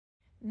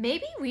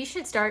Maybe we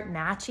should start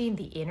matching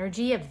the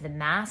energy of the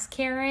mask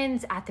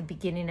Karens at the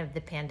beginning of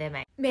the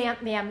pandemic. Ma'am,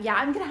 yeah,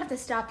 I'm gonna have to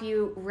stop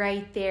you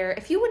right there.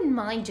 If you wouldn't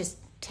mind just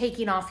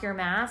taking off your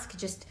mask,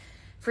 just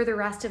for the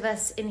rest of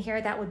us in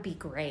here, that would be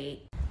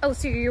great. Oh,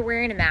 so you're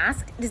wearing a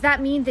mask? Does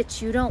that mean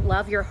that you don't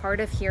love your hard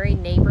of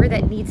hearing neighbor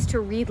that needs to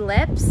read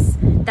lips?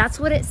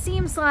 That's what it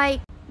seems like.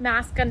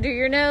 Mask under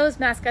your nose,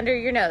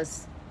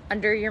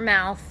 under your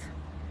mouth,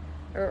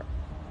 or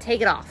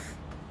take it off.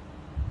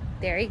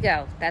 There you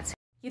go.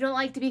 You don't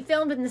like to be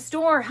filmed in the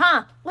store,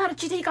 huh? Why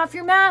don't you take off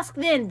your mask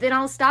then? Then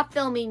I'll stop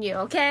filming you,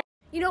 okay?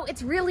 You know,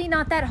 it's really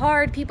not that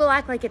hard. People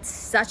act like it's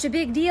such a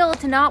big deal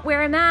to not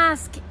wear a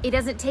mask. It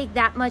doesn't take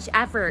that much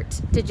effort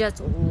to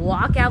just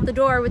walk out the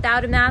door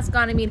without a mask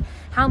on. I mean,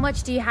 how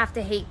much do you have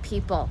to hate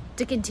people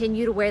to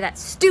continue to wear that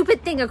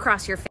stupid thing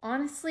across your face?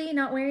 Honestly,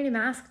 not wearing a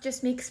mask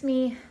just makes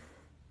me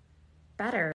better.